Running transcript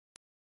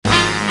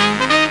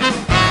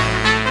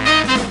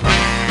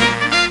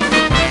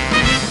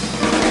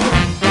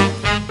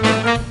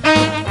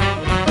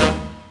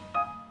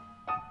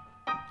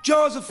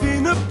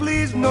Josephine,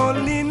 please, no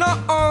leaner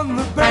on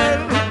the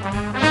bell.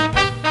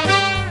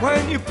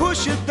 When you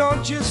push it,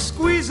 don't you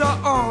squeeze her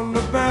on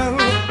the bell.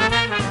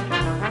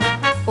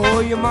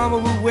 Or your mama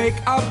will wake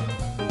up,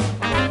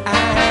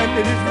 and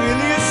it is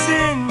really a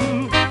sin.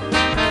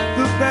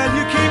 The bell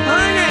you keep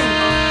ringing,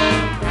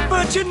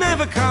 but you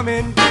never come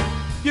in.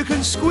 You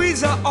can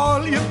squeeze her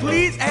all you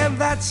please, and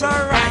that's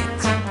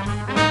alright.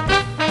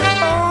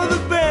 Oh, the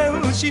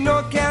bell, she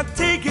no can't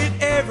take it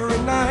every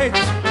night.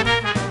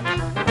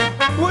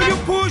 When you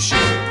push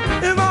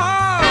in the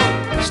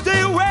hall,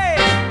 stay away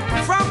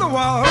from the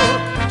wall.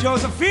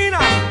 Josephine,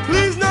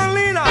 please no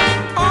lean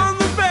on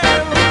the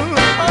bell.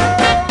 Oh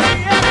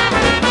yeah,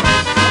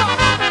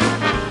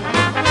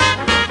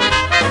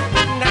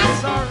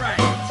 that's all right.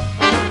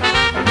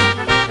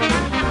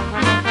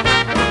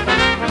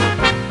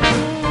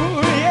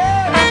 Ooh,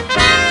 yeah.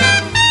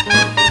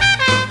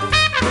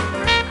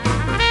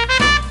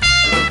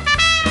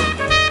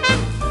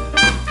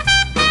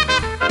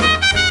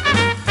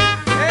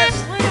 Hey,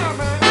 swing on,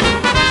 man.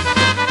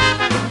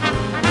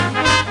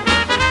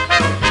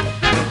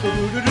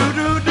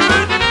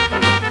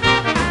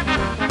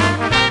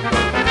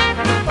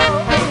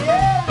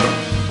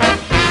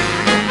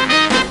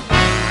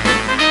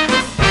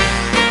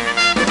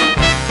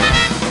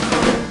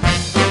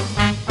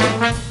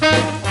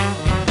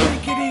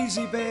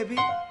 Baby.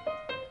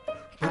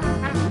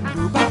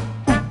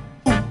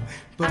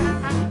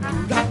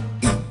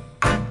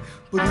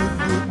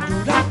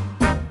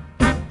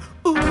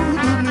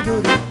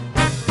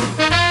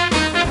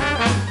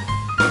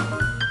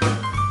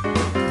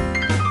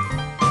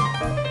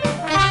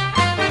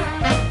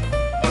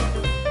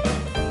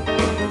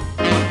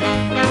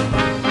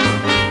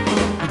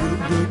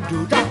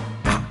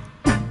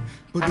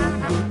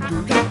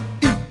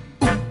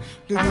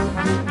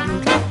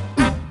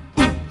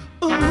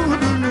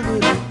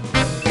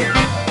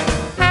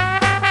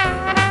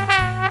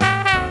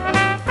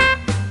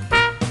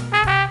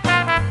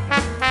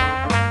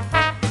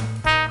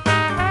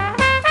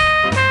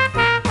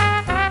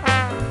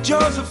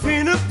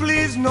 Josephine,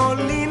 please, no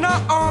leaner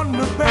on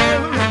the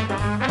bell.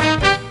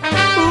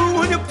 Ooh,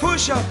 when you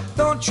push her,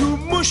 don't you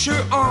mush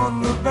her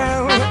on the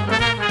bell.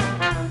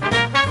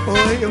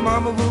 Oh, your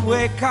mama will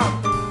wake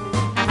up,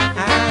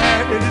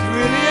 and it is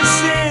really a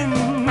sin.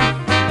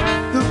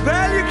 The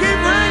bell you keep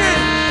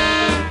ringing,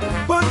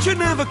 but you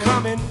never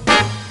come in.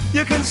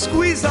 You can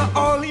squeeze her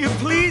all you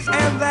please,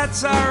 and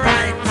that's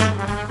alright.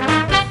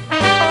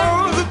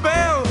 Oh, the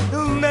bell,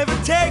 you'll never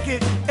take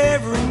it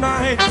every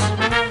night.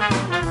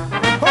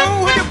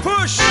 Oh, when you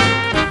push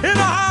in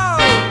the hall,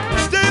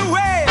 stay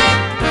away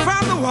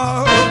from the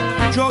wall.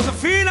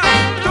 Josephine,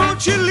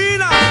 don't you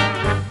lean out.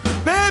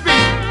 Baby,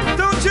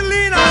 don't you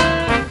lean out.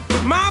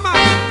 Mama,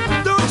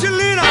 don't you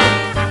lean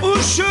out. Oh,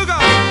 sugar,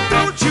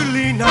 don't you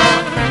lean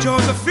out.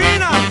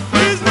 Josephine,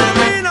 please no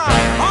lean out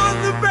on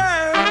the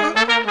bell.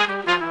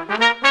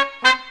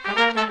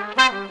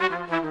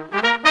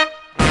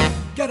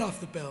 Get off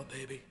the bell,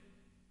 baby.